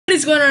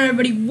What's going on,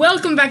 everybody?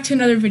 Welcome back to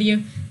another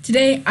video.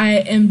 Today I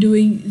am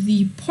doing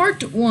the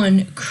part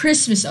 1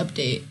 Christmas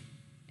update.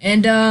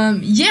 And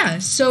yeah,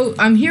 so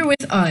I'm here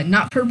with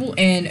Not Purple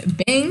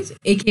and Bangs,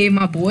 aka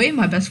my boy,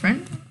 my best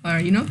friend.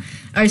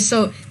 Alright,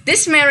 so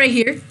this man right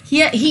here, he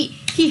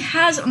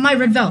has my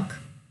red Velk.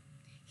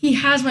 He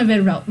has my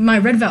red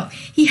Velk.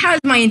 He has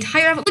my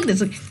entire Look at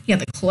this. Look, he got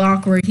the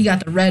clockwork, he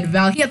got the red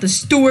Velk, he got the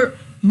Stewart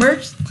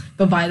merch.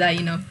 Go buy that,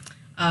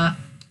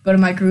 go to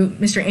my group,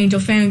 Mr. Angel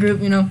fan group,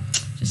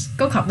 just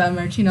go cop that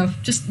merch,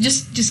 just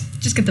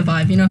get the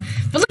vibe,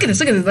 But look at this,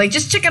 like,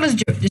 just check out his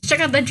drip, check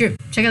out that drip.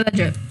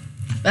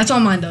 That's all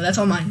mine, though, that's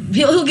all mine.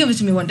 He'll give it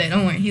to me one day,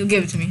 don't worry, he'll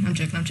give it to me, I'm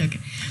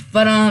checking.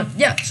 But,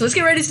 yeah, so let's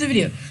get right into the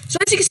video. So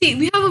as you can see,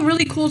 we have a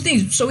really cool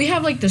thing. So we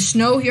have, like, the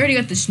snow, he already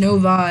got the snow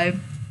vibe.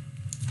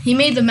 He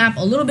made the map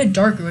a little bit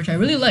darker, which I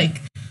really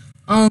like.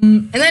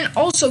 And then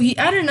also, he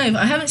added a knife.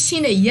 I haven't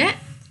seen it yet,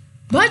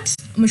 but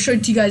I'm gonna show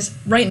it to you guys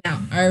right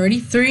now. Alright, ready?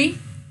 3,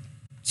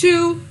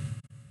 2,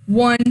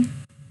 1.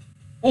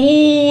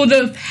 Oh,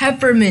 the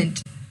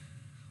peppermint.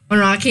 Oh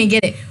no, I can't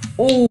get it.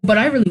 Oh, but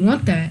I really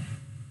want that.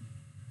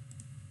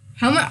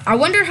 How much? I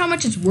wonder how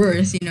much it's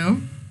worth. We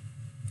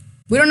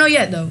don't know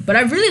yet though. But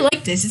I really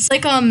like this. It's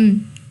like I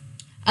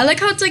like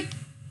how it's like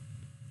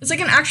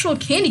an actual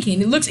candy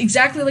cane. It looks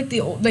exactly like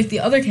the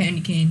other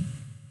candy cane.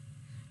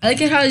 I like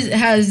it how it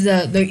has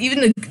even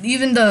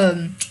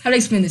the how do I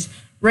explain this?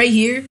 Right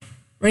here,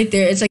 right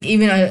there. It's like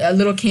even a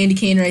little candy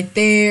cane right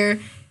there.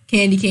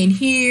 Candy cane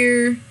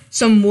here,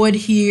 some wood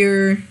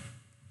here.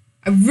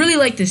 I really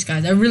like this,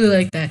 guys. I really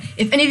like that.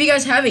 If any of you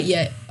guys have it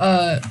yet,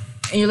 and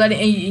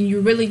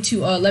you're willing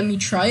to let me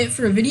try it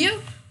for a video,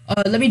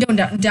 let me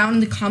down in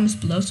the comments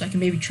below so I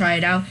can maybe try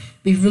it out.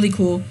 It'd be really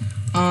cool.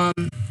 I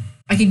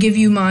could give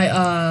you my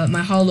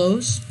my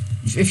hollows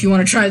if you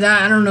want to try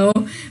that. I don't know,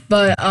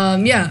 but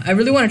yeah, I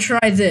really want to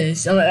try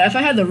this. If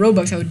I had the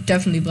Robux, I would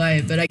definitely buy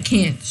it, but I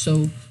can't.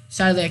 So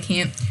sadly, I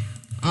can't.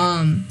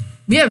 But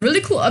yeah,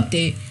 really cool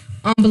update.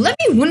 But let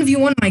me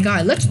 1v1 my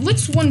guy. Let's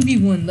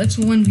 1v1. Let's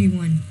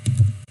 1v1.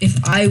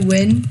 If I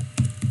win,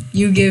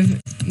 you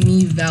give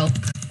me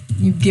Velk.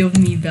 You give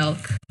me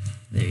Velk.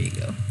 There you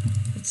go.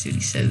 Let's see what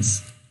he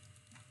says.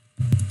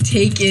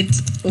 Take it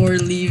or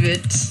leave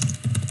it.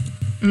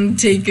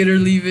 Take it or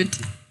leave it.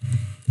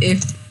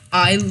 If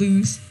I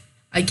lose,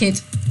 I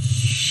can't.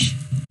 Shh.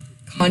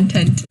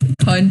 Content.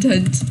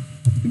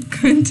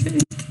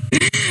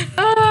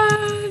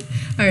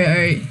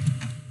 Alright.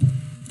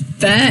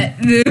 That.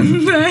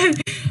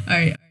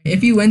 Alright.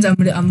 If he wins, I'm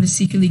gonna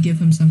secretly give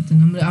him something.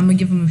 I'm gonna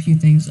give him a few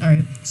things.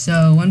 Alright.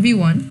 So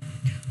 1v1.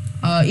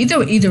 Either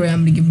way,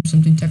 I'm gonna give him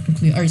something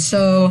technically. Alright.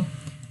 So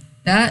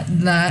that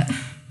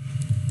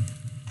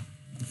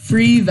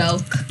free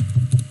Velk.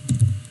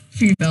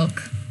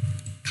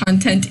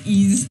 Content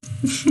ease.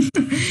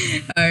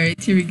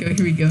 Alright. Here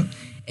we go.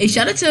 Hey,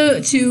 shout out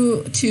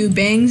to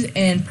Bangs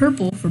and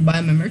Purple for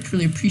buying my merch.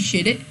 Really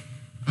appreciate it.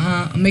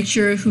 I'll make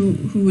sure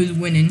who is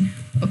winning.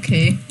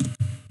 Okay.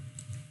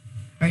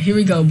 Alright, here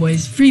we go,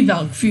 boys. Free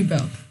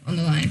Velk on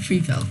the line. Free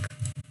Velk.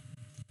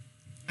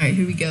 Alright,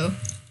 here we go.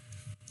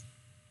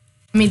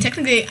 I mean,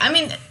 technically,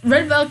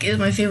 red Velk is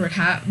my favorite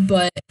hat,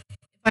 but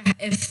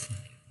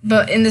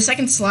but in the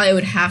second slot, it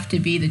would have to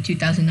be the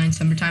 2009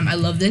 summertime. I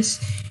love this.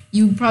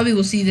 You probably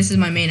will see this is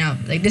my main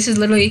outfit. Like, this is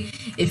literally,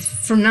 if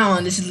from now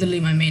on, this is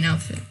literally my main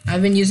outfit.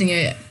 I've been using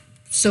it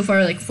so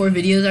far, like 4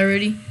 videos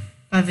already.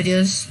 5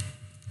 videos.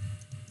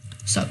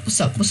 What's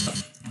up?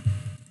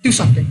 Do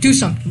something.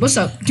 What's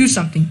up? Do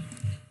something.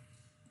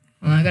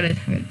 Well, I gotta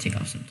take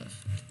off some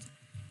stuff.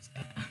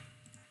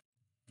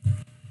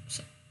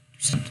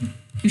 What's up?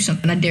 Do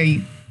something. I dare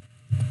you.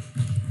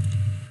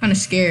 Kinda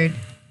scared.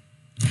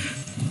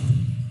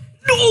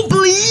 No,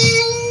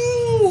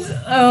 please!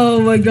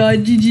 Oh my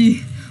god,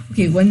 GG.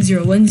 Okay,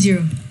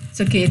 1-0. It's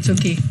okay.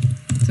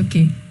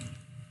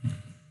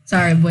 It's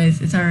alright,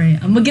 boys. It's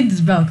alright. I'm gonna get this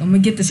Velk. I'm gonna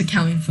get this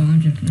account info. I'm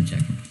joking.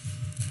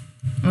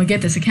 I'm gonna get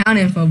this account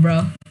info,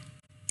 bro.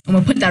 I'm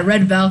gonna put that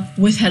red Velk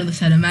with headless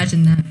head.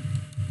 Imagine that.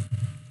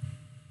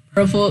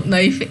 Purple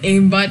knife,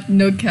 aimbot,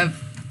 no cap.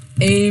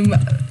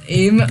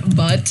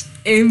 Aimbot.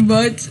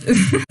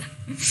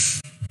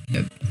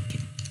 Okay.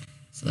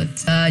 So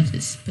let's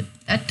just put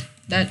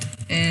that,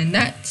 and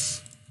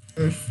that.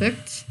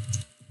 Perfect.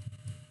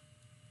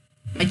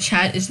 My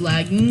chat is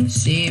lagging.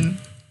 Same.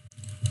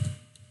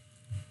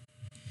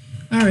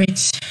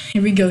 Alright.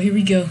 Here we go.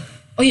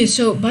 Oh yeah,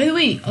 so by the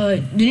way,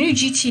 the new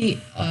GTA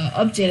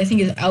update I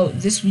think is out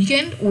this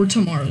weekend or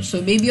tomorrow.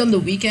 So maybe on the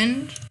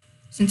weekend,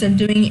 since I'm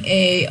doing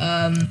a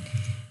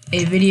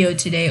video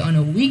today on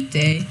a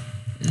weekday,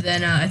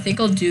 then I think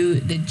I'll do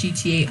the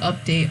GTA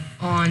update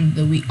on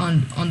the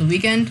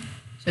weekend.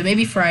 So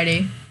maybe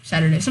Friday,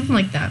 Saturday, something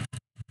like that.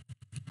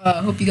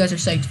 Hope you guys are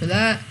psyched for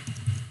that.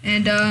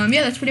 And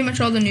yeah, that's pretty much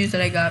all the news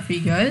that I got for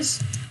you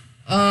guys.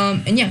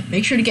 And yeah,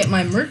 make sure to get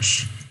my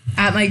merch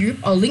at my group.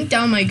 I'll link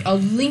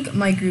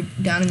my group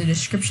down in the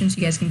description so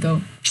you guys can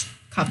go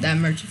cop that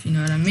merch if you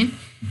know what I mean.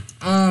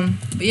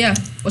 But yeah,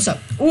 what's up?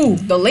 Ooh,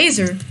 the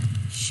laser.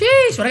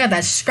 Sheesh, what I got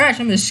that scratch.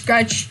 I'm gonna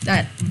scratch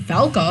that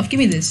Valk off. Give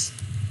me this.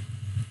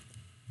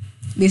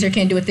 Laser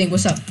can't do a thing.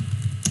 What's up?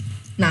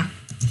 Nah.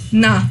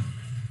 Nah.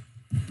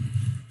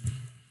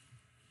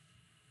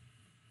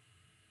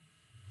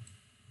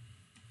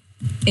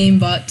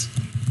 Aimbot.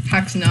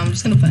 Hacks now. I'm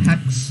just gonna put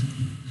hacks.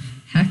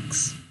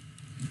 Hacks.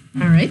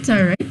 Alright,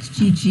 alright.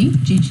 GG.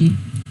 GG.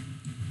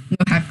 No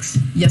hacks.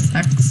 Yes,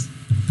 hacks.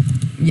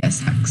 Yes,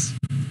 hacks.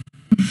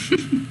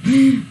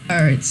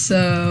 Alright,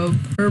 so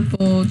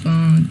purple,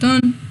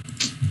 done.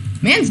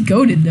 Man's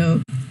goated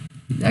though.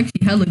 He's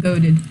actually hella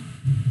goated.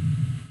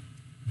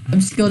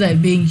 I'm skilled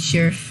at being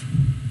sheriff.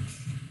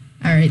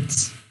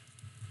 Alright.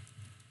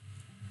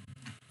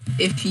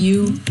 If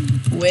you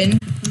win,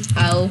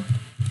 I'll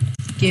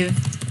give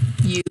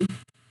you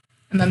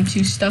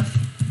MM2 stuff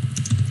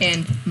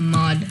and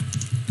mod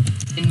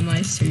in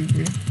my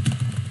server.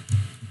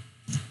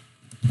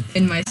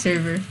 In my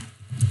server.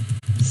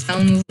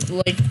 Sounds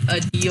like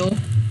a deal.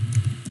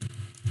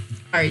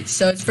 Alright,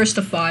 so it's first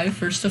to five.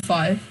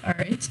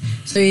 Alright.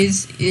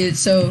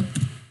 So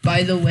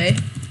by the way,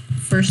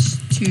 first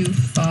to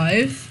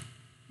five.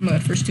 Oh my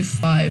god, first to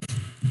five.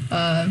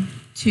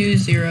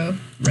 2-0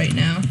 right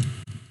now.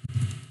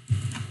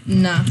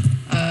 Nah.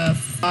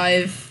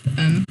 5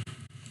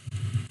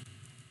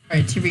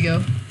 Alright, here we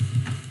go.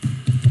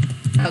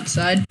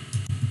 Outside.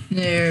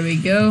 There we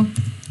go.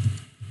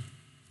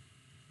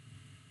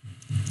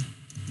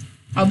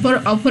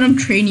 I'll put him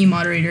trainee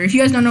moderator. If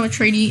you guys don't know what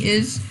trainee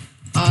is,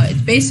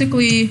 it's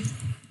basically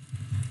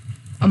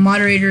a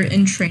moderator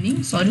in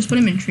training. So I'll just put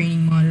him in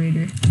training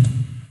moderator.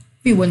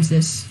 If he wins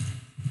this.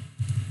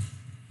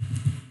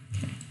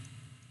 Okay.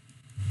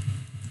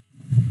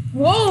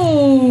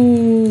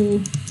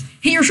 Whoa!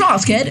 Hit your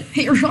shots, kid.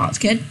 Hit your shots,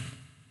 kid.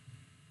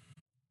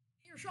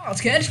 Hit your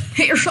shots, kid.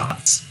 Hit your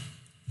shots.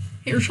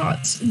 Hit your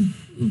shots. Ooh,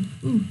 ooh,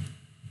 ooh.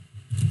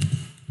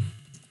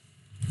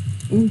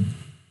 Ooh.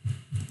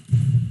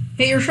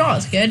 Hit your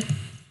shots, kid.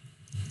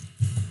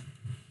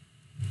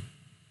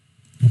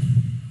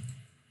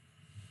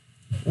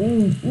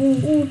 Ooh,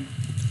 ooh, ooh.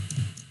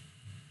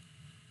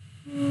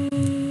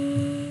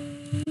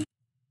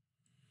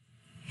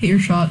 Hit your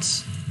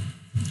shots.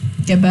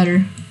 Get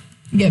better.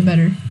 Get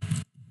better.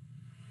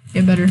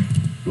 Get better.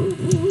 Ooh,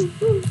 ooh,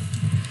 ooh.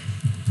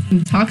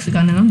 I'm toxic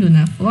on him. I'm doing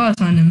that floss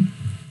on him.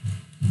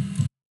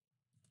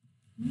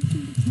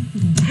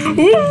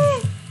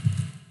 Ooh.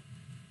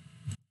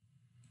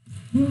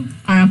 Alright,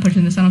 I'm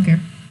pushing this. I don't care.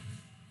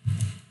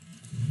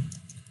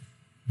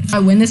 If I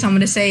win this, I'm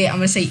gonna say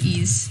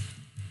ease.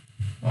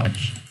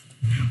 Watch.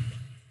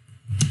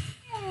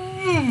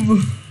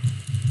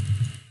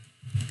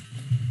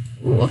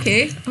 Ooh,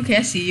 okay,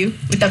 I see you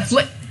with that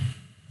flip.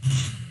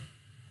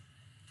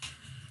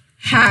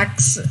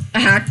 Hacks.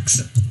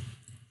 Hacks.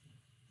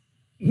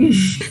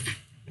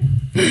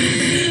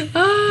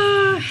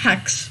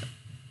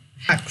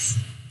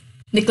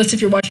 Nicholas,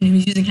 if you're watching him,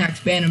 he's using hacks.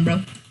 Ban him,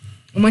 bro.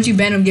 And once you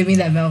ban him, give me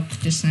that Valk.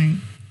 Just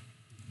saying.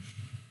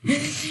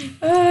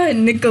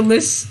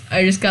 Nicholas,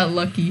 I just got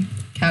lucky.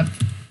 Cap.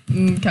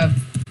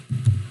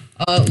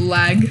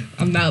 Lag.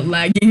 I'm not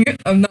lagging.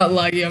 I'm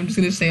just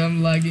gonna say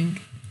I'm lagging.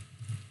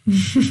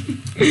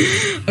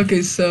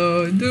 Okay,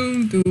 so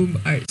doom.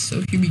 Alright,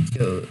 so here we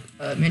go.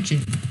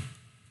 Mention.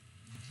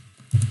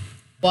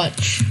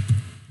 Watch.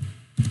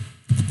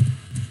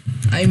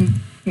 I'm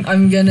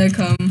gonna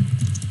come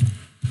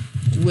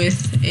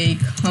with a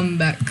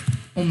comeback.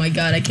 Oh my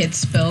god, I can't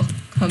spell.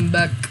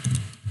 Comeback.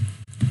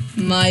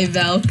 My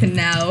Valk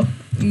now.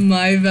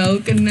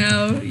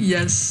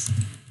 Yes.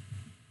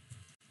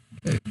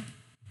 Okay.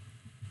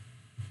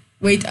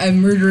 Wait, I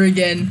murder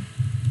again.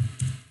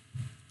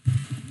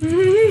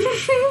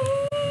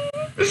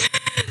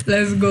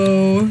 Let's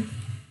go.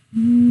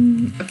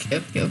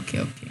 Okay.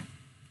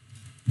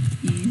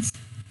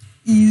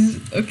 Ease.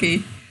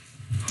 Okay.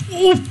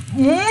 Oh,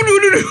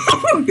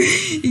 no.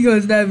 He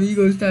goes stab me.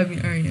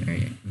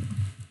 Alright.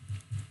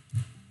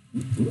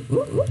 Ooh.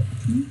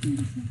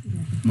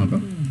 Come on, bro.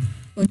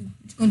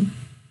 It's going.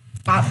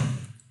 Pop.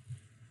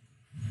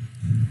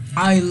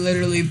 I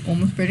literally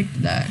almost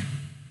predicted that.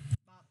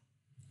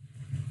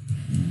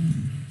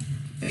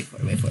 Wait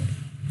for it.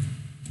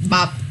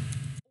 Bop.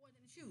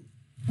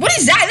 What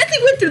is that? That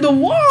thing went through the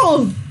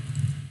wall.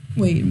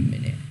 Wait a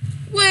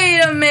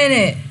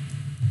minute.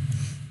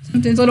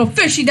 Something's a little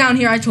fishy down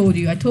here. I told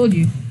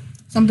you.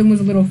 Something was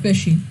a little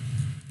fishy.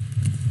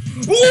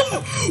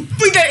 Oh!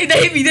 Wait, that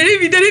hit me.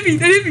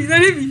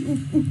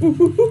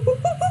 Ooh.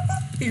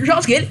 Hit your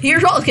shots, kid. Hit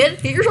your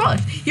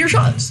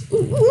shots.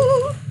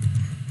 Ooh.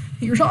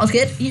 Hit your shots,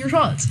 kid. Hit your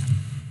shots.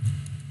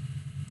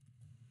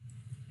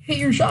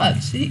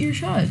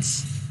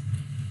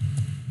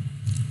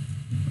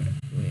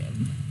 Wait,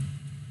 I'm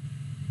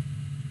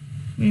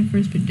waiting for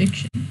his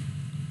prediction.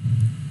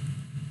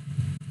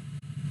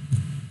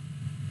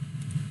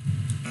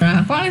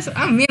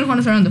 Me and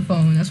Juanis are on the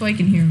phone. That's why he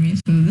can hear me.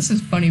 So this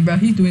is funny, bro.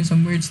 He's doing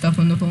some weird stuff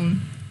on the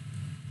phone.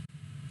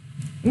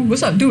 Ooh,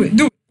 what's up? Do it.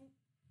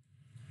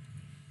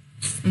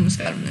 Almost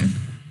got him there.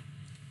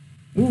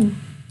 Ooh.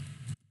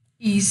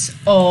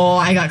 Oh,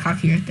 I got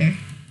cocky right there.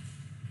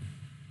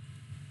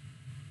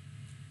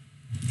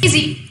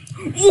 Easy.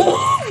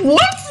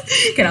 What?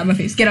 Get out of my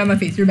face. Get out of my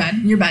face. You're bad.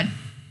 You're bad.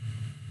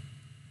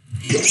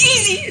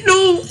 Easy.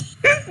 No.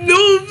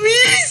 No,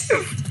 please.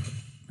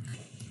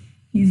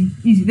 Easy.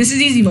 Easy. This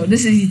is easy mode.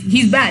 This is easy.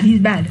 He's bad. He's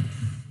bad.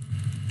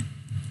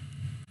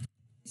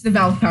 It's the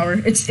Valk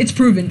power. It's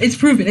proven. It's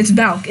proven. It's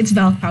Valk. It's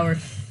Valk power.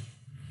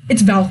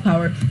 It's Valk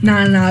power.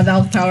 Nah.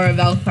 Valk power.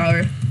 Valk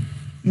power.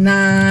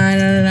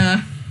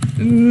 Nah.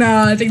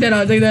 Nah. Take that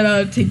off. Take that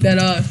off. Take that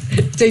off.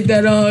 Take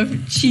that off.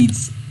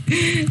 Cheats.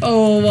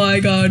 Oh my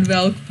god.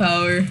 Valk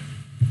power.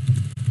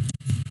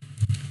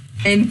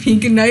 And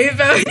Pink Knight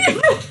power.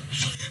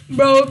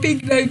 Bro,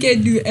 Pink Knight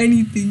can't do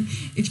anything.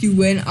 If you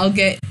win, I'll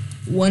get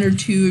 1 or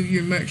 2 of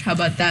your merch. How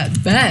about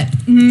that? Bet.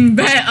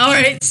 Bet.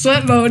 Alright.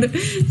 Sweat mode.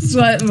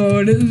 Sweat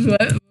mode.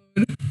 Sweat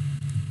mode.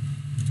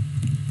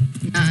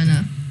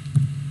 Nah.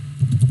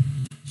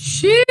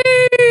 Sheesh.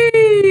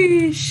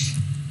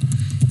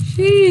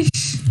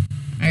 Sheesh.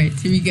 Alright,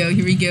 here we go.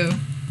 Here we go.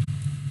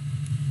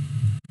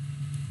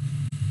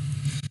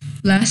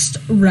 Last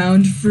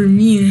round for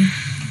me.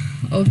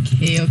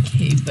 Okay,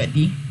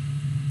 buddy.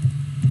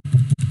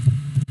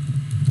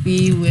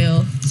 We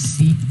will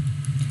see.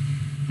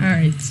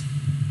 Alright.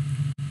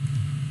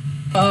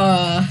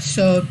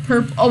 So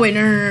purple. Oh wait,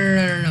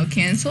 no.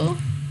 Cancel.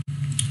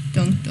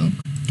 Dunk.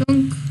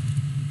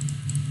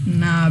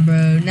 Nah,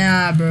 bro.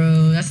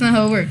 That's not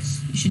how it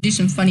works. You should do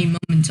some funny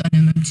moments on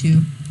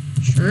MM2.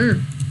 Sure.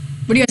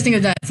 What do you guys think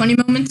of that? Funny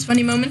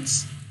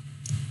moments?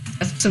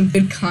 That's some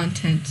good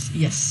content.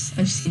 Yes,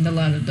 I've seen a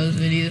lot of those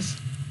videos.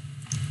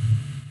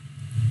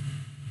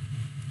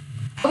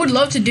 I would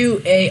love to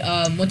do a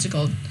what's it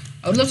called?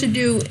 I've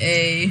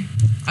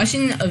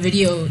seen a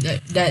video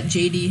that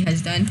JD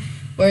has done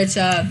where it's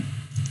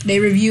they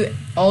review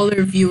all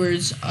their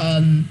viewers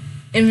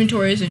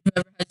inventories, and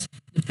whoever has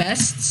the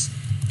bests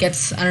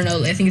gets, I don't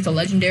know, I think it's a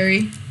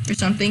legendary or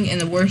something, and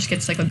the worst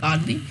gets like a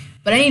godly.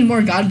 But I need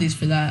more godlies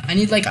for that. I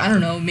need like, I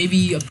don't know,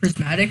 maybe a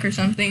prismatic or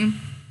something.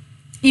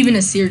 Even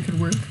a seer could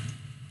work.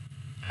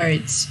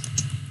 Alright.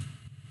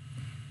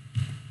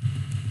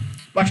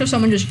 Watch how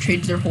someone just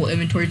trades their whole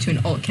inventory to an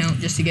alt account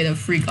just to get a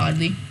free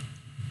godly.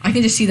 I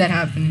can just see that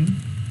happening.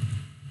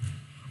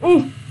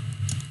 Oh!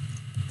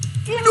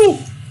 No!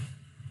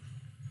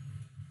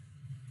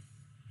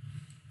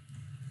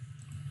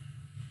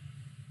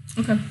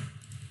 Okay.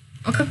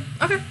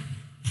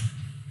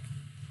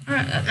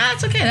 Alright,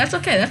 that's okay.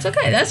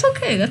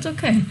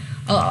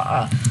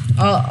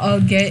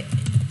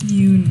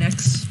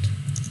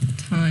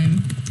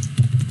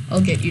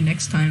 I'll get you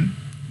next time.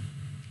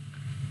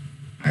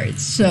 Alright,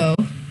 so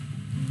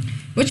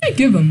what should I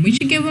give him? We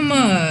should give him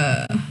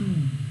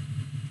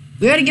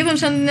we gotta give him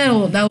something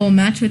that will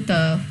match with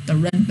the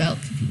red belt,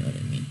 if you know what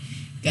I mean.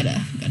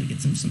 Gotta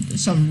get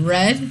some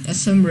red. That's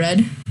some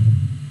red.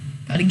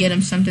 Gotta get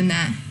him something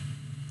that.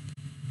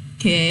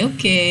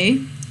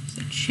 Okay.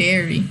 So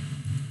cherry.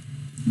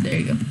 There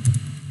you go.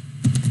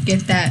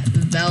 Get that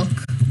Valk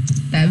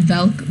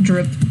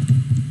drip.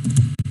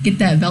 Get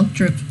that Valk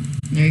drip.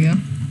 There you go.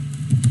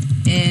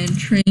 And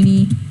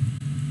trainee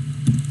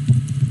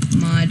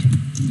mod,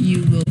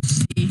 you will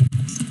see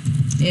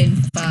in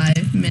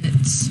 5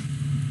 minutes.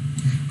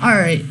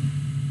 Alright.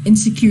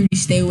 Insecurity,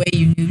 stay away,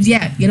 you noobs.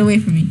 Yeah, get away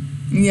from me.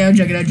 Yeah, I'm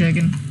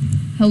joking.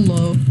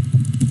 Hello.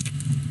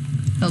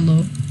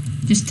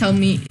 Just tell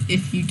me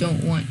if you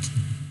don't want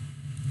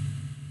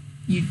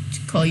you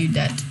to call you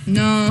that.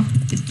 No,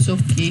 it's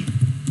okay.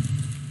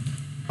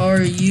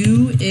 Are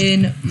you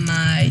in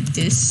my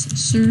this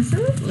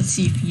server? Let's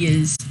see if he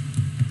is.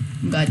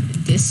 Got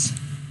this.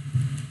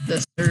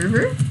 The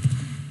server.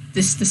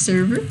 This the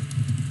server.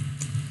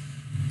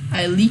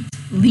 I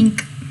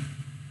link.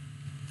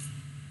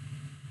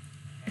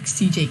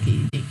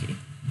 XTJK.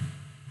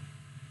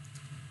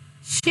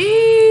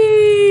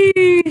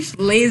 Sheesh.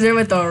 Laser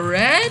with the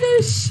red.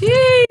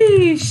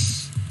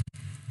 Sheesh.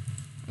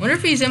 I wonder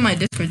if he's in my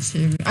Discord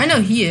server. I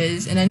know he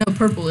is, and I know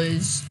Purple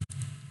is.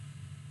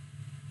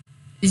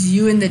 Is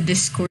you in the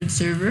Discord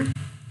server?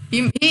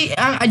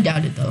 I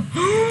doubt it though.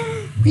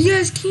 He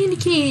has candy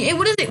cane. Hey,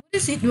 what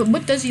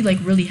does he like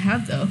really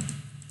have though?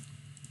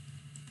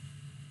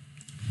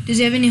 Does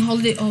he have any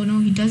holiday? Oh no,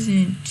 he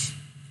doesn't.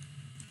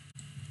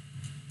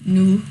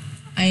 No,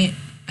 I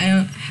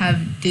don't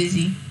have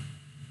Dizzy.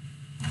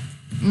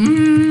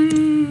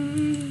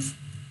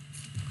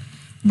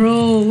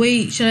 Bro,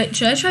 wait, should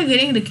I try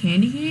getting the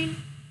candy cane?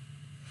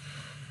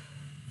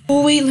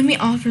 Oh wait, let me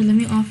offer.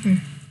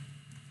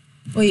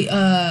 Wait,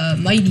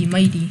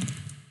 mighty.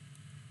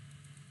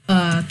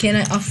 Can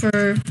I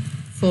offer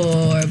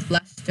for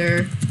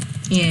blaster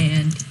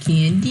and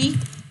candy?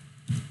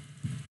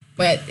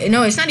 Wait,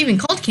 no, it's not even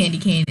called candy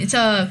cane. It's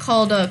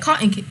called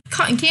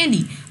cotton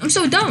candy. I'm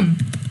so dumb.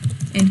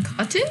 And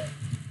cotton?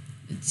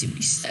 Let's see what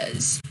he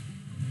says.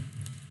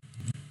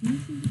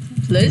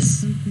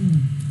 Plus,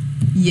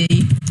 yay.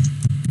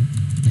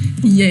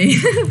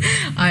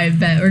 I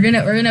bet we're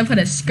gonna put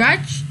a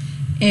scratch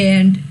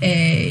and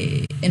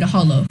a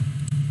hollow.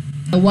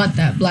 I want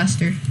that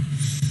blaster.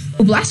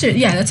 Oh, blaster.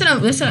 Yeah, that's what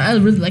I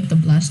really like the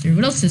blaster.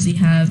 What else does he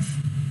have?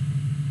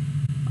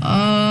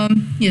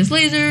 Yes,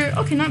 laser.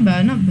 Okay, not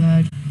bad, not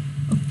bad.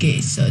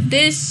 Okay, so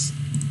this.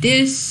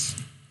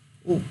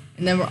 Oh,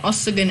 and then we're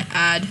also gonna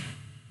add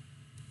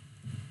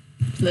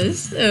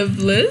bliss.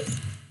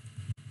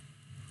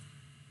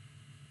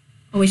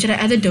 Oh wait, should I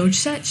add the Doge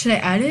set? Should I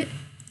add it?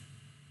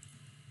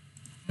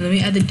 Let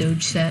me add the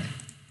Doge set.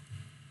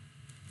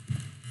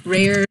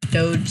 Rare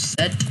Doge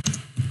set.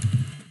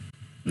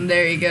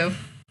 There you go.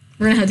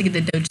 We're gonna have to get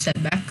the Doge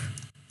set back.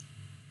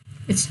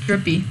 It's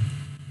drippy.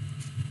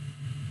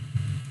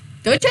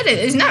 Doge set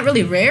is not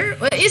really rare.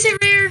 What, is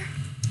it rare?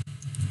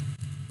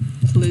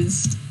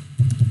 Please.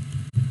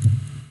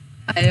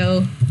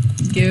 I'll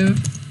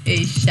give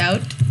a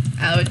shout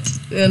out.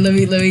 Let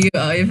me give.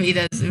 Oh, if he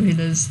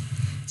does.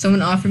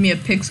 Someone offered me a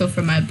pixel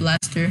for my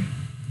blaster.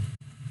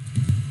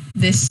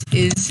 This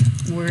is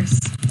worth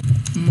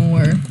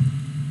more.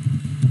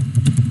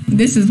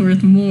 This is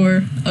worth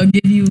more. I'll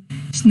give you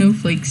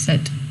snowflake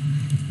set.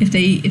 If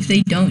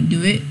they don't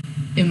do it,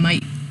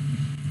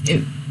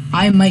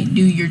 I might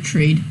do your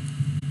trade.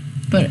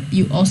 But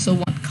you also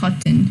want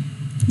cotton.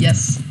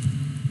 Yes.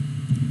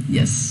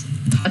 Yes.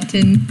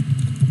 Cotton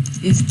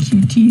is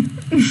cutie.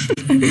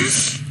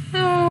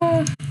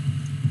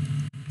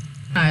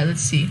 Alright,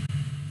 let's see.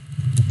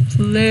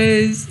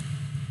 Please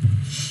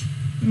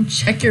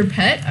check your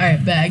pet.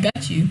 Alright, bet I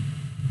got you.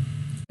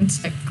 One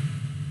sec.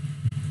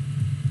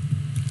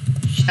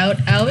 Shout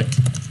out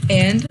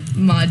and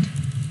mod.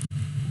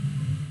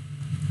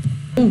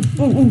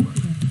 Ooh.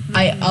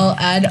 I'll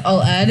add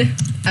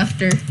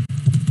after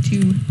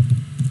to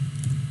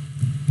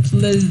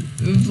Liz.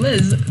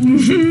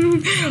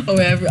 Oh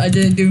wait, I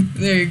didn't do.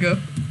 There you go.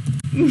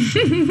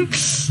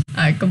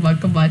 Alright, come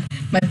on.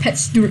 My pet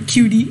Stuart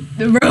cutie.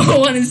 Bro, I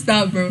want to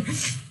stop, bro.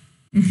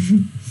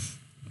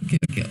 Okay,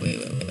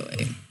 wait.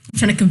 I'm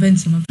trying to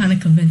convince him.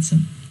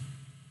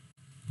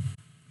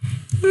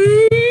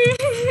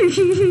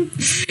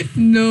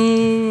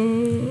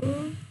 No.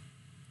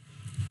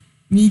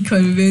 Me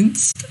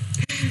convinced.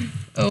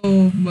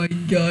 Oh my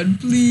god,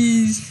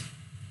 please.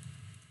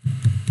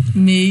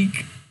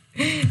 Make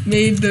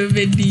the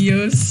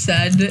video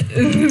sad.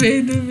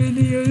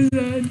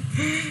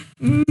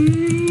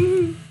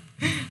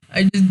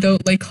 I just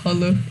don't like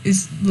hollow.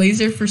 Is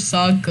laser for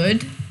saw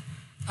good?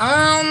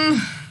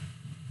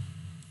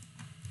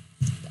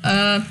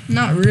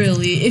 Not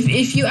really.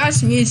 If you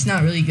ask me, it's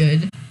not really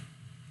good.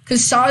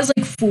 Cause saw is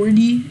like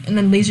 40 and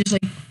then laser's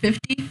like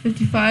 50,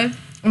 55.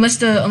 Unless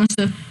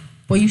the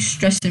boy, you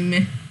stressing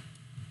me.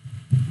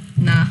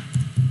 Nah.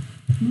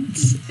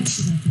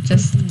 It's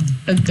just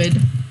a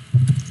good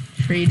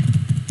trade.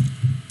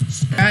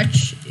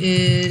 Scratch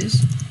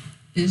is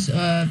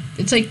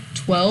it's like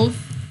 12.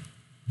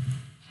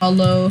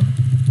 Hollow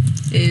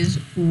is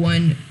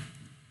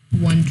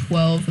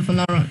 112 if I'm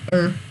not wrong,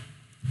 or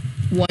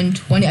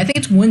 120. I think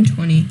it's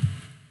 120.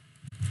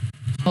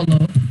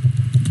 Hollow.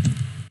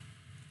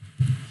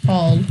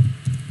 Hall.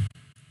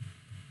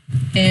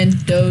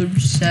 And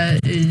Doge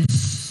set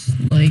is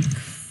like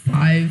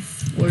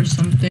 5 or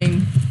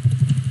something.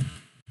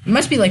 It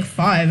must be like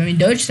 5. I mean,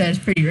 Doge set is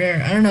pretty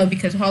rare. I don't know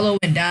because Hollow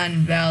went down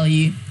in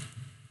value.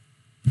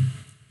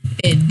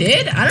 It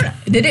did? I don't know.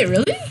 Did it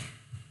really?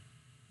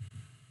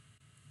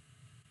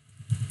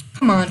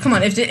 Come on.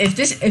 If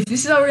this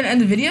is how we're gonna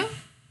end the video,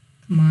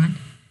 come on.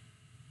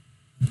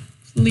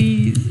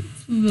 Please.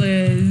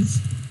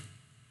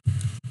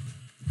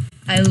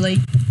 I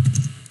like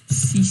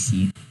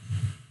CC.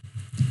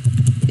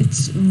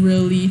 It's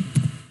really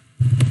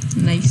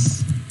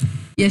nice.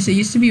 Yes, it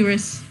used to be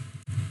worth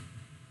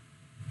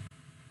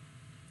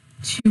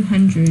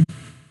 200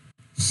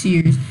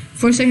 Sears.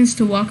 4 seconds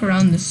to walk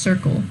around the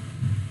circle.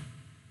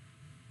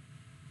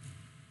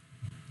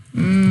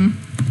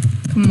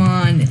 Come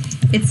on.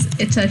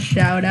 It's a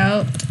shout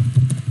out.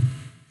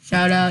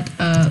 Shout out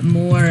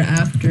more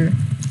after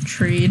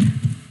trade.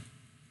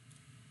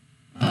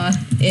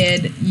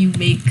 And you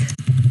make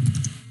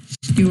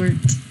Stuart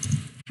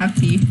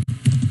happy.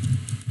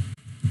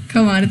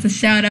 Come on, it's a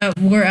shout out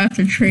more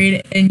after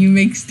trade and you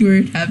make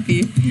Stuart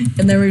happy.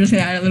 And then we're just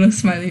gonna add a little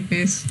smiley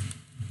face.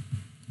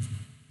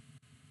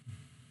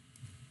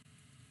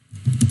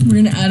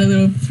 We're gonna add a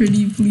little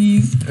pretty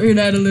please.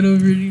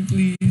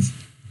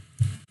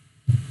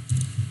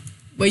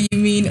 What you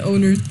mean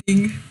owner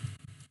thing?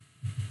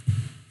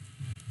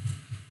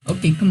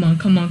 Okay, come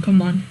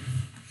on.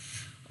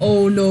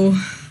 Oh no.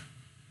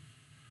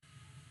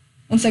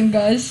 1 second,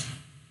 guys.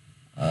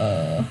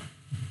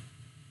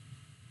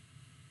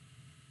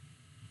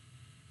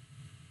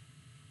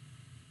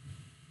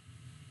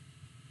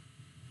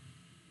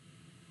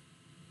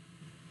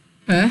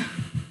 Huh?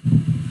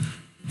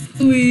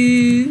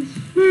 Please.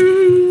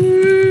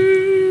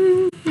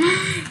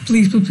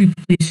 Please.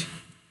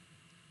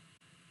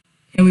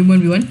 Can we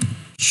 1v1?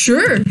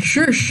 Sure.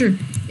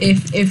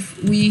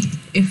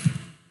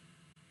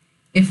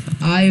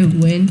 If I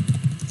win,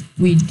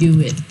 we do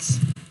it.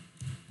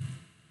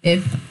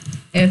 If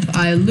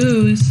I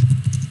lose,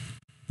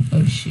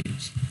 oh shoot.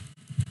 If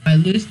I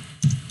lose,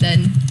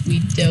 then we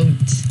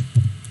don't.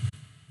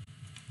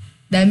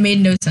 That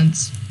made no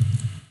sense.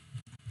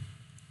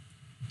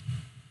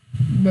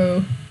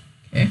 Bro.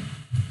 Okay.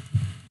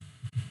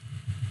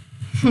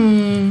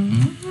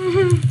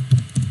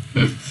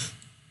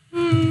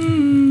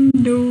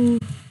 No.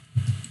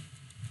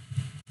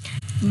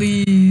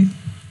 Please.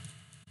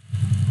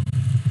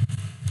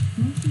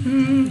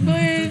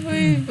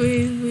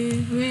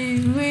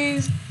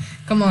 Please.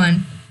 Come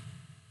on.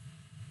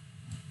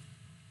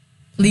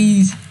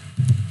 Please.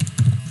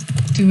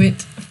 Do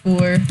it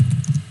for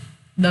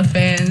the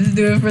fans.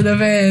 Do it for the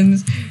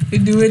fans.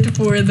 Do it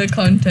for the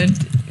content.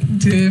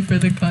 Do it for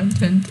the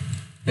content.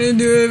 Do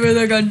it for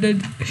the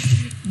content.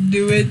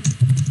 Do it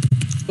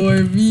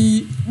for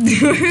me.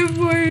 Do it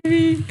for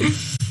me.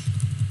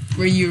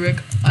 Where you,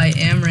 Rick? I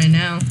am right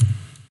now.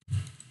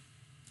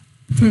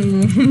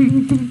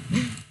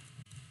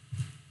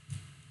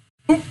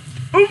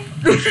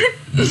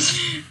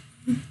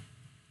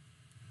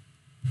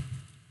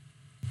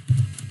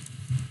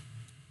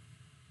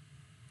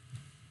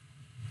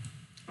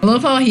 I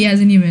love how he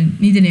didn't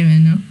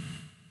even know.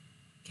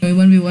 Can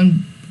we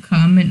 1v1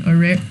 comment or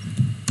rip?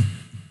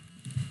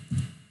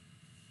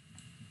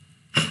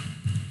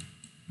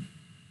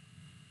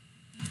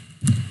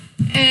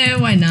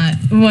 Why not?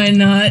 Why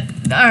not?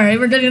 Alright,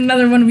 we're getting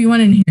another 1v1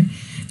 in here.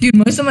 Dude,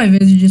 most of my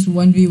vids are just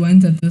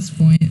 1v1s at this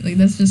point. Like,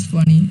 that's just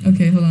funny.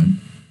 Okay, hold on.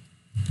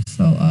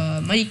 So,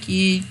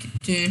 Mikey.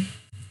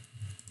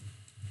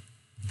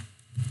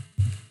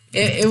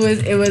 It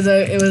was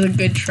a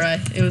good try.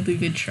 It was a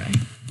good try.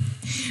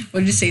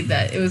 We'll just say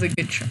that. It was a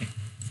good try.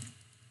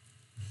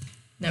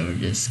 Now we're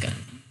just gonna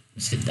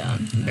sit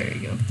down. There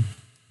you go.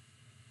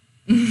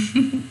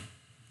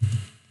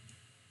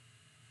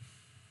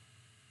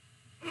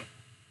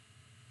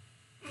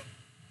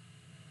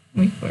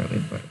 Wait for it.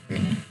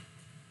 Right now.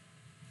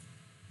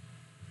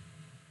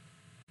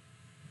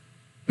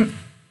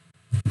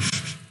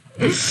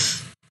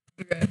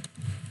 Okay.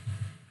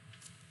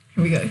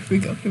 Here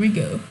we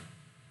go.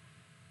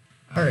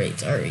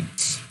 Alright.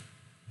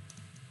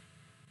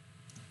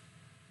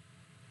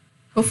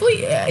 Hopefully,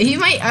 he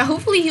might,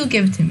 hopefully he'll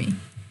give it to me.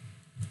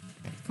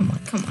 Come on.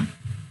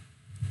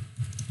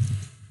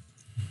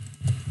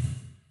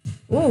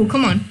 Oh,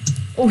 come on.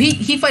 Oh,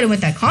 he fighting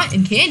with that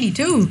cotton candy,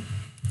 too.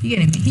 He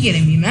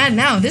getting me mad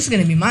now. This is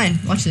gonna be mine.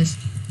 Watch this.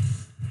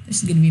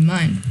 This is gonna be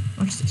mine.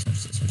 Watch this.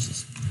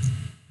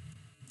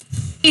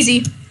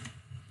 Easy.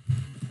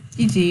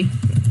 GG.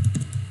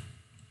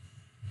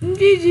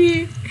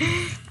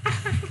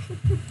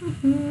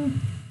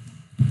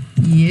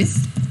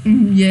 Yes.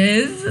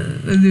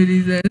 That's what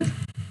he says.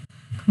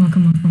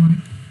 Come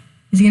on.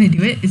 Is he gonna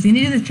do it? Is he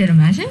gonna do the Dread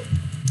Imagine?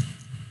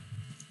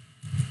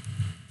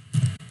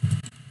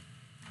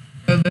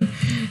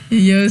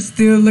 Yo,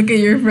 still look at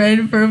your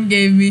friend Perf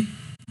gave me.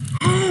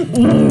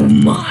 Oh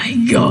my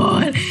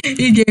god.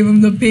 He gave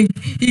him the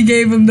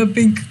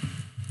pink.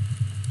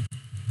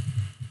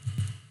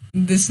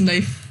 This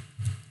knife.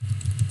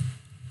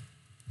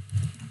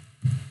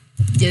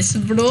 Yes,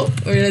 bro.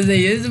 Or did I say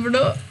yes,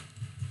 bro?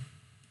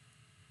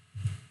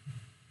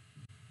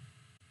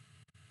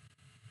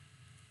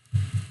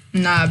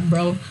 Nah,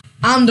 bro.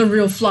 I'm the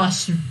real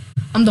flosser.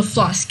 I'm the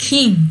floss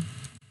king.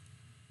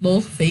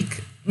 Lol,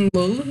 fake.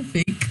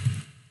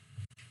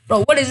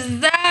 Bro, what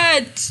is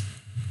that?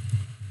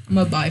 I'm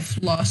gonna buy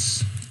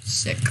floss.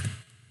 Sick.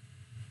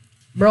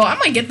 Bro, I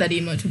might get that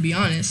emote, to be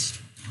honest.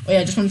 Oh yeah,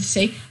 I just wanted to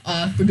say,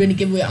 we're doing a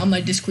giveaway on my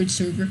Discord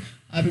server.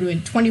 We're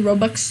doing 20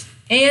 Robux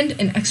and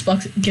an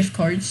Xbox gift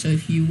card. So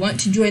if you want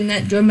to join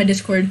that, join my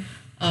Discord.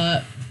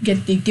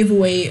 Get the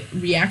giveaway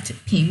react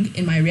ping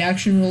in my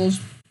reaction roles,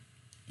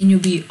 and you'll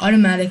be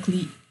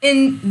automatically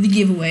in the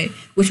giveaway,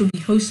 which will be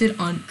hosted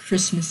on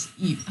Christmas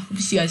Eve. I hope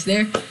to see you guys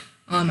there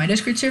on my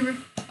Discord server.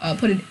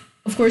 Put it,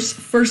 of course,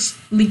 first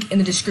link in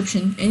the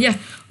description. And yeah,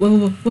 what are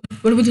we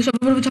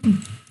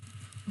talking?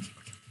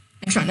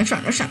 Okay. Next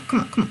round.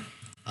 Come on.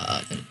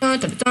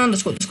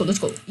 Let's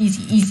go.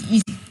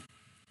 Easy.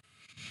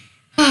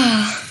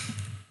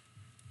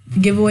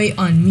 Giveaway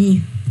on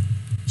me.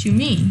 What you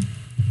mean?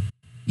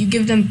 You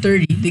give them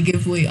 30. The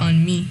giveaway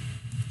on me.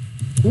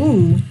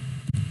 Ooh.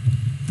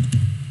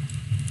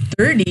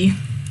 30? What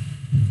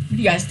do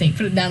you guys think?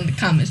 Put it down in the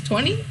comments.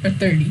 20 or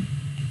 30?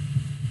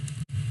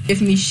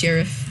 Give me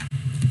Sheriff.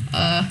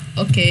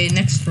 Okay,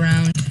 next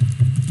round.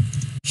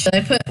 Should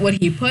I put what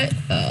he put?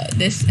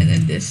 This and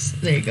then this.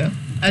 There you go.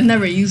 I've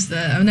never used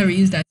that.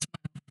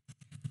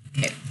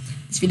 Okay.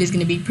 This video is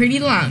gonna be pretty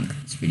long.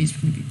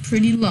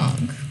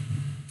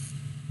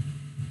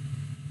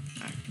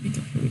 Alright,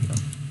 here we go.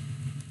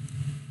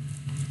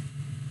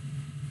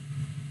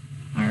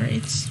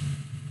 Alright.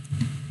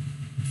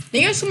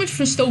 Thank you guys so much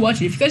for still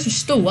watching. If you guys are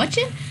still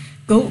watching,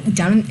 go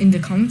down in the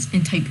comments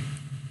and type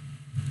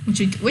what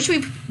should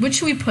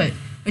we put?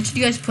 What should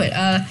you guys put?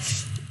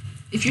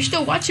 If you're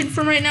still watching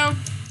from right now,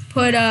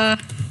 put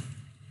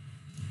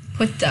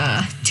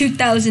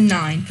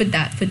 2009. Put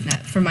that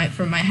for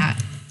my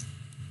hat.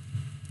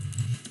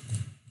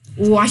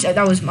 Oh,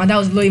 that was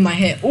literally my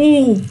hit.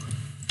 Oh,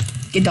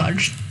 get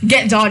dodged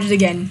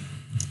again.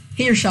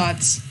 Hit your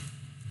shots.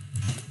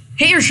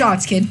 Hit your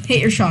shots, kid. Hit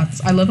your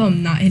shots. I love how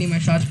I'm not hitting my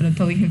shots, but I'm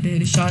telling him to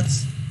hit his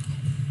shots.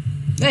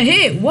 That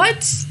hit.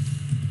 What?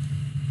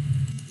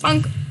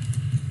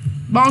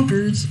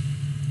 Bonkers.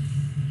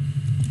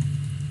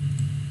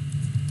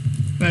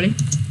 Ready?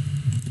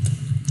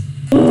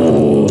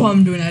 Oh,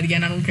 I'm doing that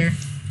again. I don't care.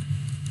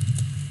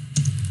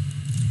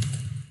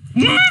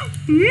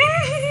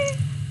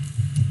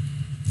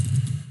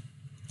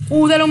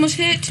 Oh, that almost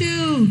hit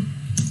too.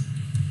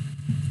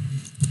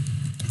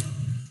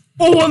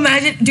 Oh,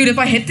 imagine, dude, if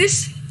I hit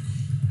this.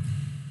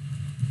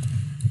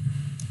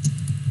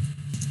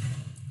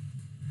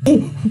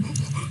 Oh,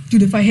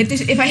 dude, if I hit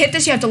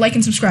this, you have to like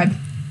and subscribe.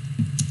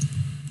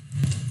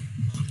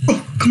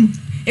 Oh, come on.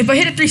 If I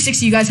hit a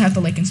 360, you guys have to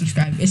like and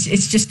subscribe. It's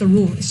just the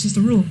rule. It's just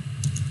the rule.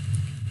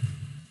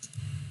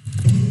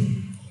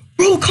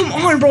 Bro, come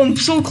on, bro. I'm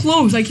so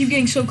close. I keep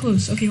getting so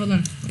close. Okay, hold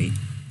on. Wait.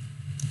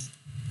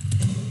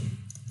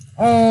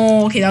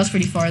 Oh, okay, that was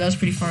pretty far. That was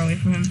pretty far away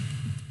from him.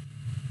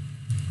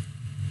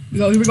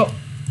 Here we go.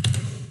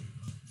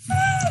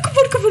 Come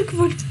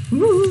on.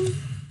 Woo.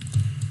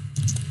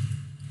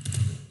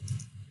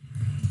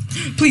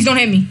 Please don't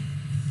hit me.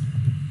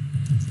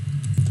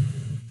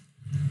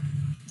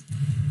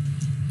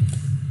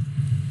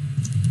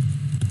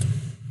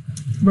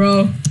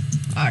 Bro.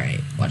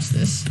 Alright, watch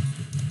this.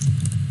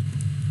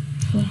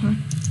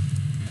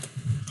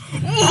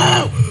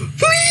 Whoa!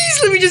 Please,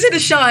 let me just hit a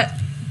shot.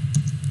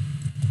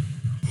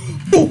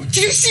 Oh, did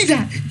you see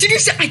that?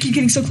 I keep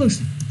getting so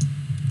close.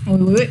 Oh,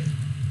 wait.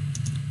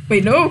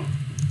 Wait, no.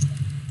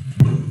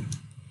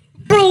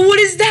 Bro, what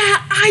is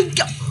that?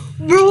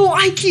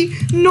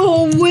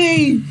 No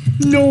way.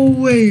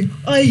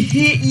 I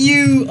hit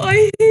you.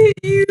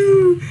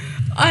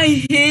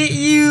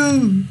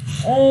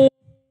 Oh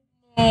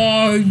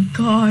my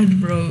god,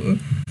 bro.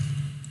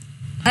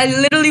 I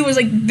literally was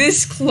like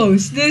this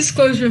close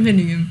from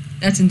hitting him.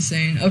 That's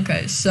insane.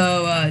 Okay,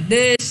 so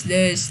this.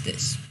 There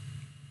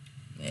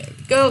we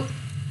go.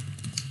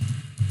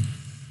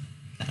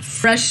 Got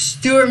fresh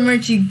Stewart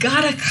merch. You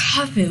gotta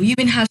cop it. We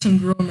even have some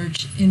girl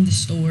merch in the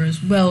store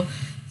as well.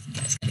 You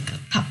guys gotta go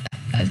cop that.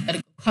 Guys gotta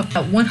go cop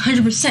that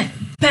 100%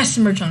 best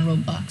merch on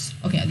Roblox.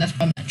 Okay, that's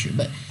probably not true,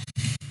 but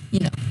you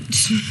know.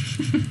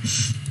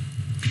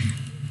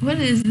 What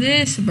is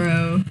this,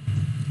 bro?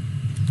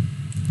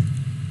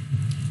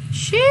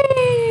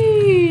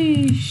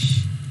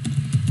 Sheesh.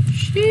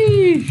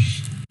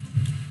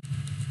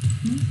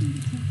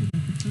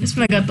 This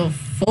one got the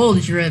full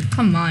drip.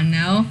 Come on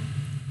now.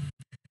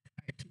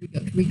 Alright,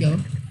 here we go.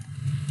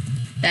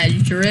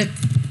 That drip.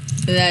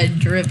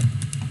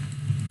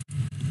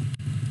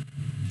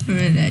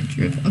 And that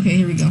drip. Okay,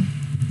 here we go.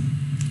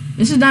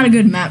 This is not a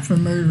good map for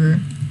murder.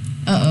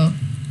 Uh-oh.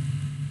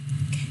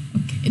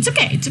 Okay. It's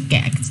okay. I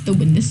can still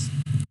win this.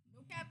 No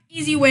cap.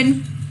 Easy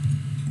win.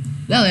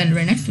 That'll end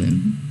right next to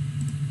him.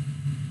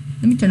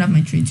 Let me turn off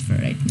my trades for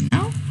right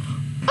now.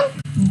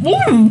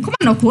 Oh, come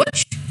on now,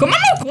 coach.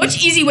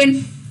 Easy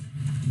win.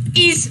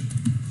 Ease.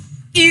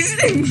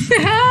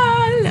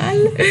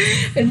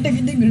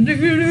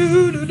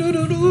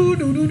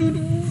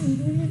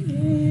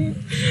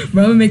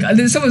 Bro,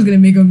 someone's gonna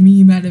make a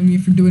meme out of me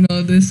for doing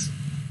all this.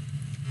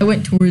 I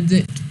went towards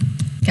it.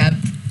 Cap.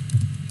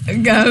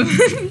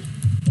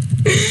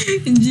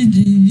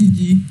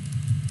 GG.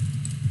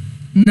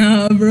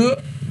 Nah, bro.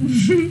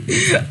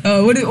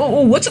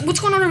 What's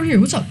going on over here?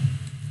 What's up?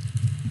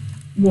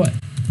 What?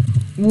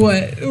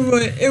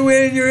 It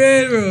went in your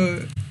head,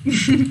 bro.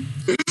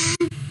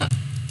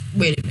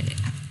 Wait a minute.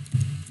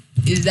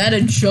 Is that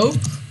a joke?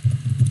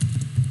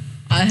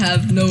 I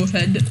have no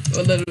head.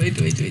 Hold on, wait.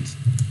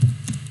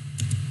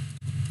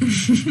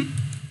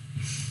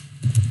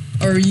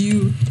 Are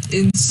you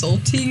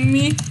insulting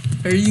me?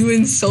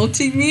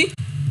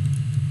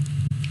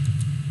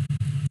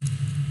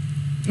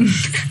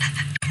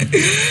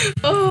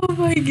 Oh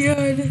my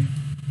god.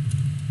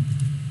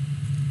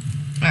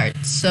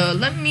 Alright, so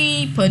let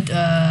me put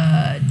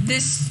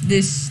this.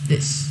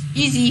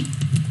 Easy.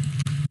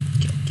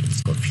 Okay,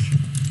 let's go over here.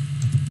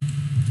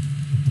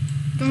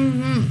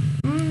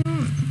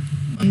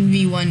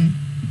 1v1.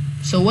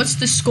 So what's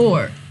the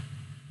score?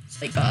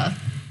 It's like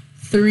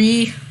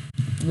 3-1,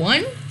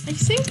 I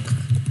think.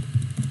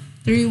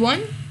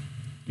 3-1?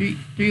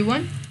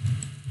 3-1?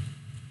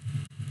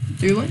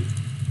 3-1?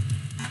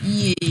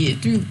 Yeah,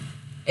 3.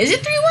 Is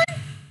it 3-1?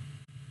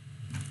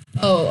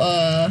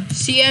 Oh,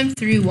 CM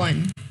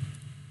 3-1.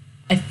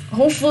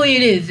 Hopefully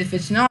it is. If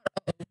it's not,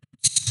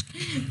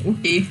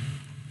 okay.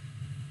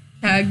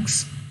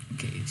 Tags.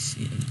 Okay,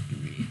 CM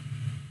 3.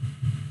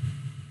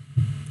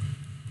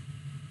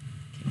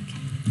 Okay.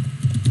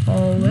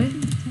 Hallway.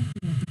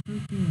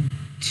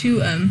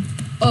 2M.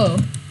 Oh.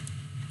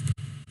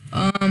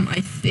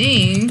 I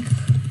think.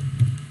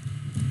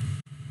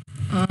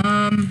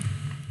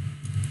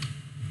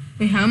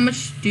 Wait, how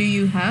much do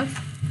you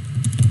have?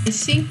 I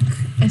think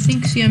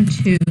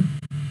CM2.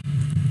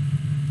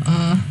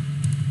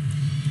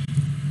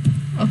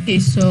 Okay,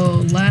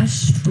 so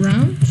last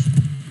round.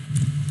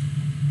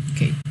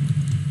 Okay.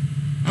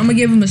 I'm gonna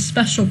give him a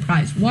special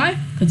prize. Why?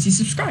 Because he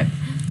subscribed.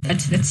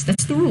 That's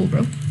the rule,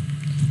 bro.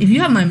 If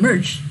you have my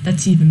merch,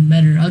 that's even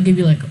better. I'll give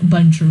you like a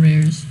bunch of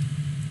rares.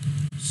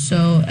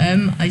 So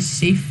I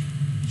safe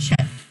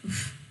chat.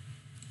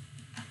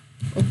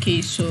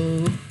 Okay,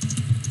 so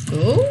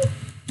go.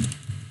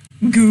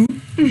 Go.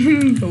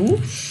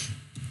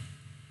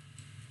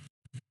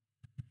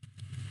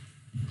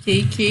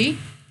 KK.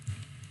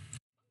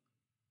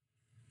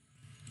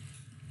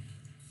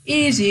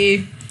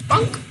 Easy.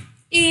 Bunk.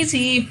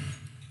 Easy.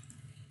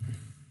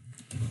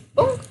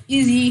 Bunk.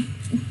 Easy.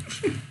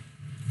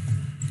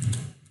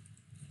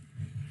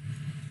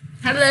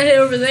 How did I hit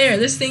over there?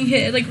 This thing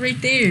hit like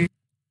right there.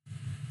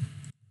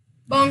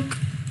 Bunk.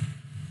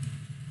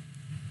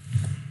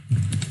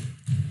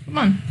 Come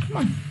on. Come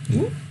on.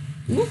 Ooh.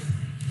 Ooh.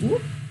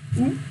 Ooh.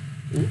 Ooh.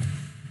 Ooh.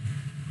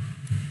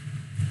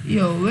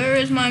 Yo, where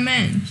is my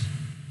man?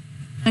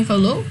 Like,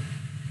 hello?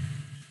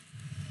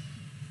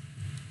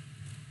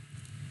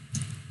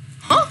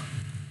 Huh?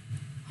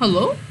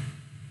 Hello?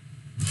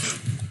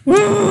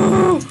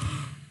 Oh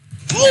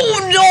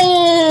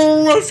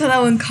no! I saw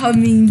that one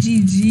coming.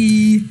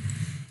 GG.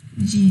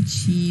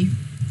 GG.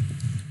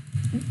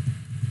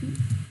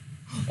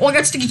 Oh, I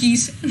got sticky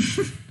keys.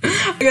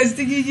 I got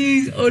sticky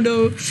keys. Oh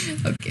no.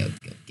 Okay.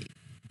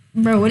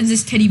 Bro, what is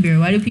this teddy bear?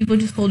 Why do people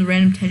just hold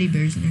random teddy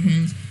bears in their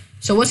hands?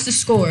 So what's the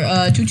score?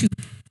 2-2.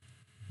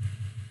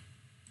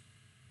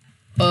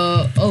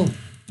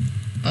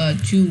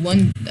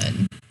 2-1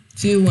 then.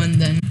 2-1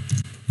 then.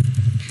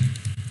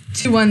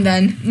 2-1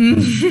 then.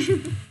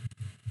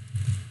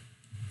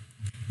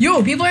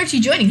 Yo, people are actually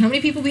joining. How many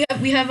people we have?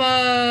 We're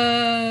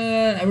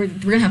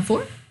gonna have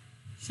 4.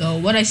 So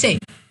what I say?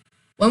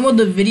 When will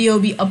the video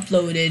be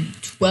uploaded?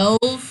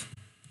 12,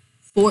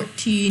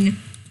 14,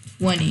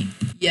 20.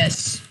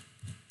 Yes.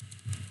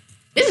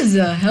 This is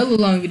a hella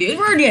long video.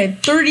 We're already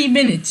at 30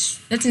 minutes.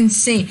 That's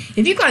insane.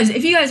 If you guys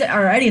are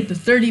already at the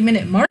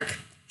 30-minute mark,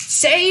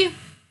 say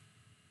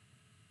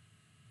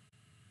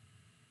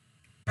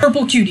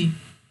purple cutie.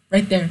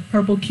 Right there.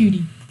 Purple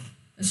cutie.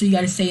 That's what you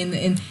gotta say in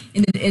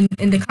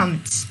the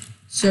comments.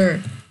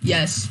 Sir.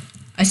 Yes.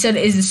 I said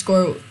is the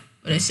score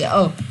what I said.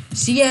 Oh,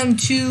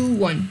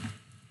 CM2-1.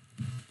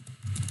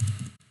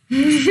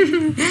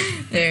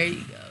 There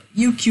you go.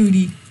 You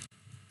cutie.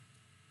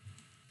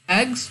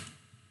 Tags.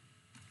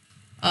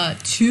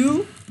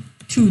 2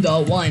 to the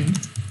 1.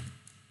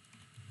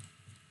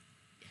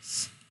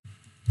 Yes.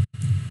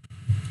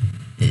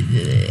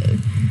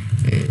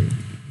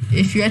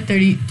 If you're at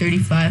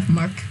 35,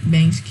 mark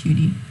bangs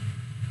cutie.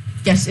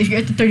 Yes, if you're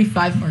at the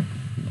 35 mark,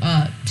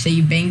 say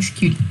you bangs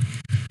cutie.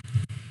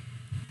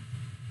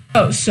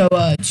 Oh, so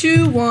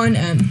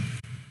 2-1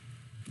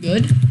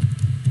 good.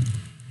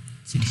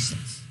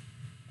 66.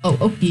 Oh,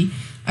 okay.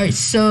 Alright,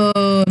 so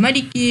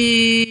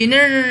Mikey.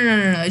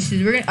 No.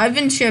 I've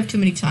been sheriff too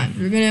many times.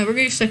 We're gonna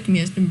accept me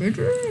as the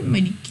murderer,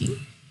 Mikey.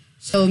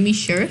 So me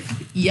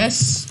sheriff,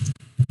 yes.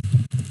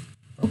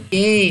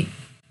 Okay.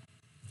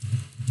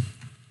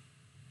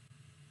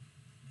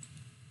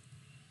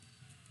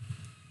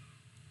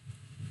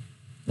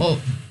 Well,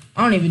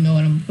 I don't even know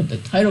what I'm gonna put the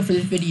title for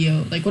this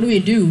video. Like, what do we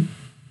do?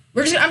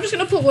 I'm just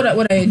gonna put what I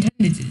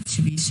intended it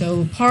to be.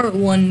 So part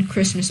 1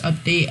 Christmas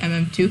update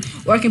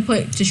MM2, or I can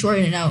put to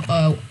shorten it out.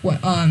 Part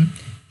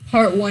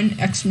 1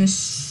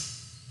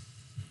 Xmas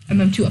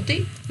MM2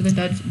 update. I think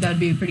that'd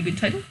be a pretty good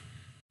title.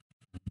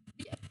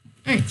 Yeah.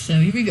 All right.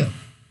 So here we go.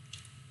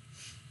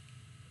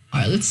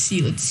 All right. Let's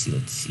see.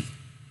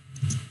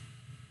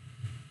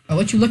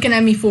 What you looking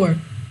at me for?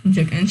 I'm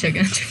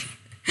checking.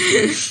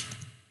 Okay.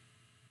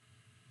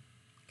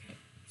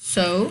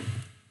 So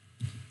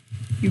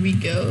here we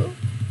go.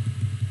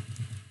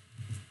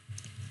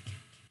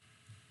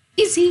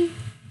 Easy.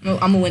 Oh,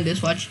 I'm gonna win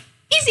this. Watch.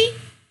 Easy.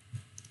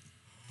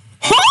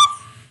 Huh?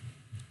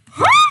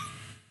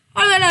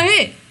 How did I not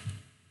hit?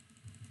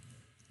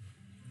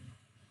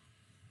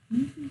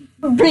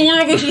 Bro,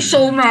 I'm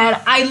so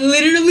mad. I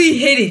literally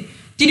hit it.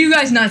 Did you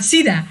guys not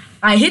see that?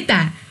 I hit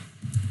that.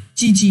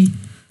 GG.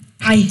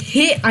 I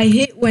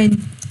hit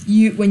when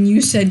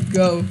you said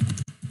go.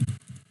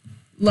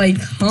 Like,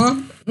 huh?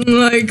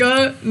 Like,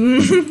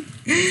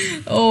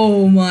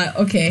 oh my.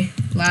 Okay.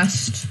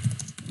 Last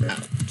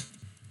round.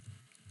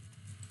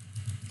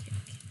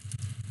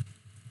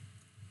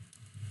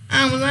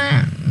 I'm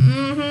that.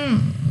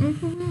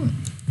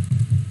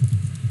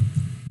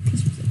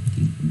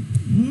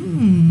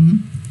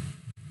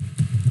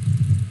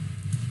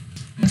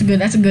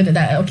 That's a good.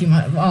 Okay,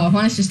 my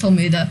Juanis just told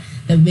me the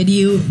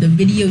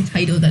video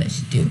title that I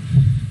should do.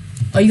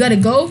 Oh, you gotta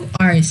go?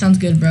 Alright, sounds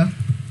good, bro.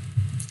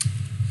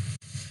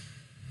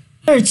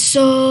 Alright,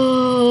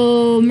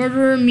 so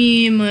murder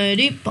me,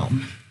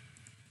 boom.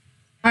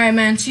 Alright,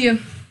 man, see you.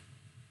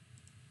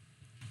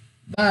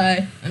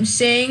 Bye. I'm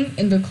saying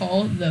in the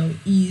call though,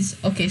 ease.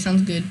 Okay,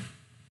 sounds good.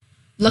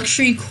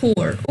 Luxury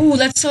core. Ooh,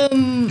 that's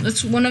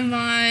one of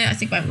my, I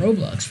think, my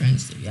Roblox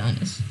friends, to be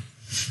honest.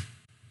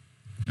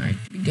 Alright,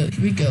 here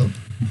we go.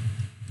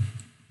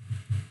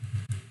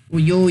 Oh,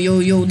 yo,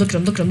 look at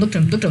him. Ooh, look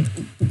at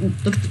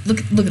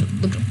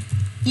him.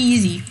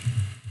 Easy.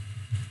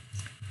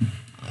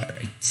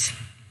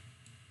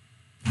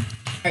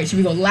 Alright, so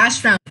we go.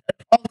 Last round.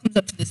 It all comes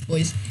up to this,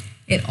 boys.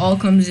 It all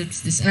comes up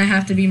to this, and I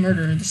have to be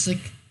murderer. This is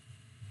like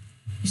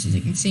This is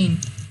like insane.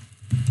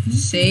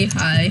 Say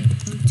hi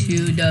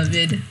to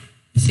David.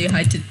 Say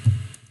hi to. He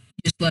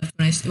just left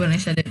when I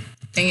said it.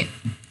 Dang it.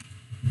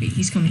 Wait,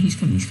 he's coming. He's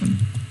coming. He's coming.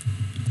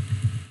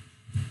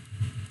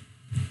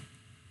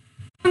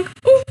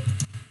 Oh.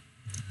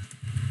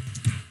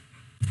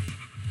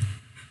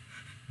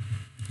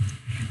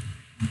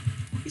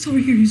 He's over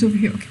here. He's over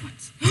here. Okay, what?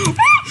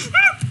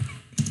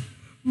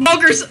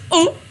 Buggers!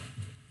 Oh!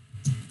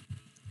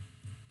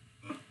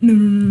 No,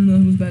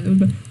 that was bad. That was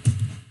bad.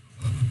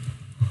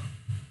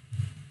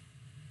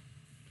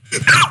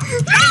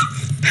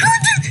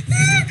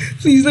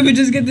 Please let me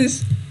just get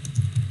this.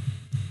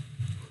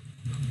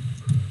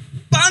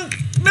 Bonk!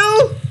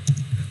 No!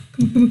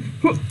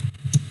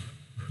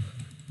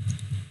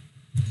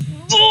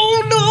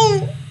 Oh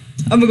no!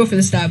 I'm gonna go for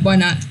the stab. Why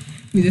not?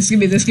 Give me this. Give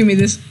me this. Give me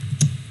this.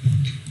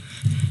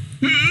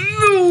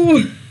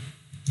 No!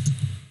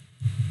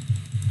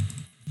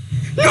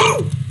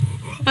 No!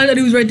 I thought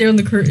he was right there on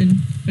the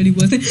curtain, but he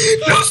wasn't.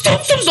 No!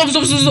 Stop! Stop! Stop!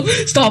 Stop! Stop!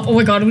 Stop! Stop! Oh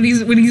my god! When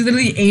he's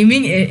literally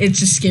aiming, it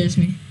just scares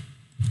me.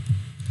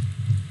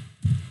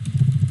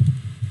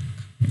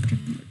 Okay.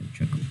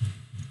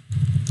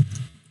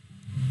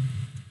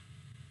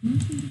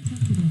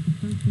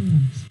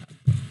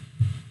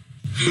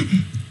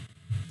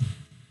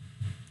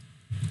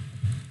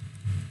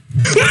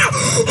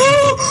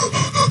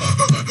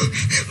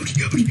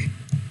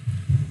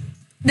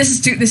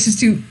 This is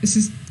too.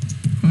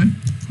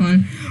 Hold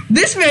on.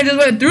 This man just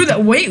went through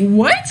that. Wait,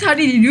 what? How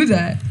did he do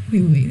that?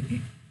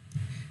 Wait.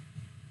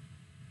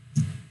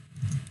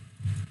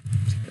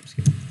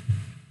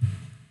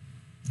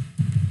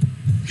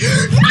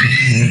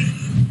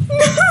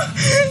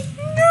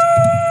 No!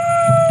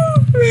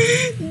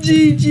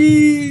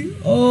 GG.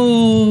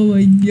 Oh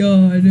my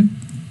god.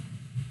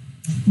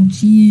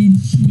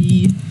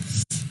 GG.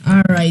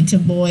 Alright,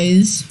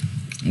 boys.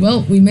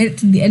 Well, we made it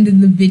to the end of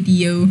the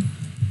video.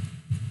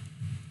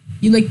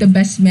 You like the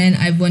best man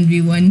I've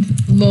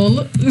 1v1.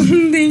 Lol.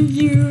 Thank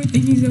you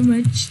so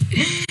much.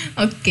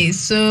 Okay,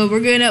 so we're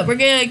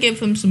gonna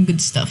give him some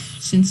good stuff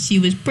since he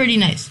was pretty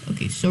nice.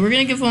 Okay, so we're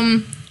gonna give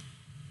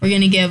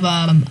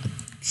a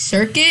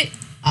circuit,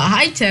 a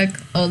high tech,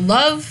 a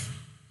love,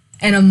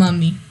 and a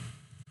mummy.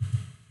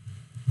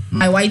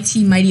 My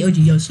YT Mighty OG.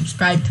 Yo,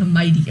 subscribe to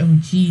Mighty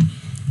OG.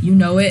 You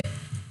know it.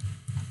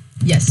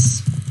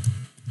 Yes.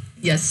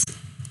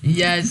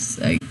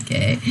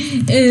 Okay.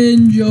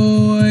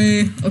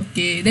 Enjoy.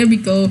 Okay, there we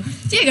go.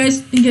 So yeah,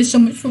 guys, thank you guys so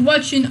much for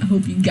watching. I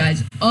hope you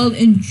guys all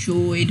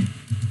enjoyed.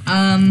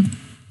 Again,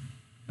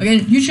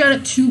 huge shout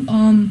out to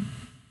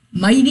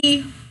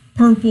Mighty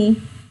Purple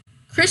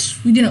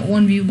Chris. We didn't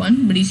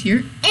 1v1, but he's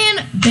here.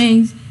 And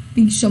Bangs,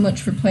 thank you so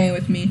much for playing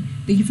with me.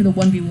 Thank you for the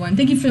 1v1.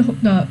 Thank you for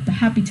the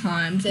happy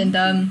times and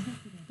the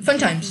fun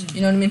times.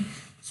 You know what I mean?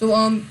 So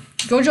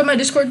go join my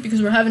Discord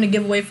because we're having a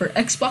giveaway for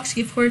Xbox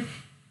gift card.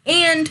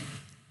 And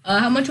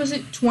how much was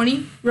it?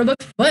 20 Robux.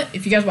 But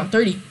if you guys want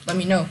 30, let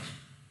me know.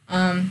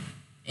 And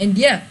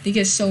yeah, thank you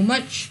guys so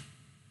much.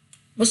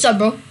 What's up,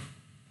 bro?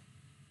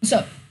 What's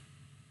up?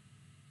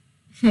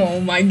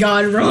 Oh my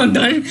god, bro, I'm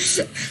done.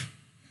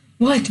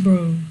 What,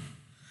 bro?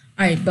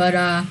 Alright, but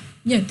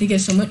yeah, thank you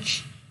guys so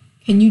much.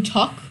 Can you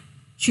talk?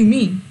 What you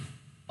mean?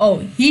 Oh,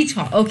 he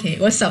talk. Okay,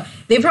 what's up?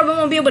 They probably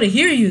won't be able to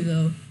hear you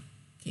though.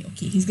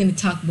 Okay, he's gonna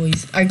talk,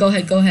 boys. Alright, go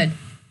ahead.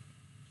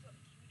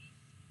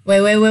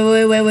 Wait.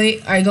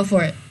 Alright, go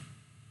for it.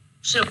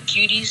 What's up,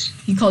 cuties?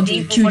 He called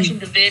you a cutie. Watching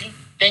the vid.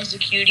 Thanks to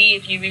cutie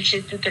if you reach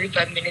it to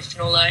 35 minutes,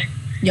 no lie.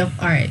 Yep,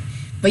 alright.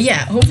 But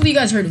yeah, hopefully you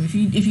guys heard him. If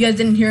you guys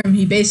didn't hear him,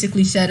 he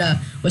basically said,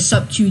 what's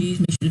up, cuties?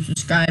 Make sure to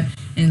subscribe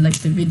and like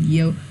the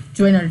video.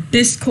 Join our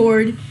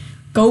Discord.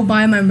 Go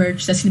buy my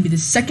merch. That's gonna be the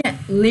second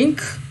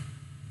link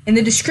in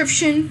the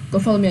description. Go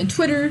follow me on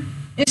Twitter,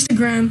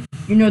 Instagram.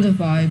 You know the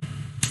vibe.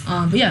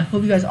 But yeah,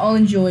 hope you guys all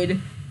enjoyed.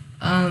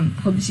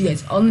 Hope to see you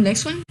guys all in the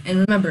next one. And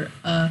remember,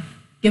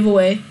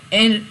 giveaway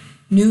and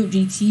new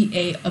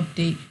GTA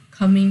update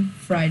coming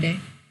Friday.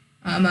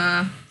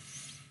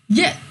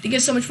 Yeah, thank you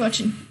guys so much for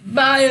watching.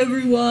 Bye,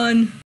 everyone.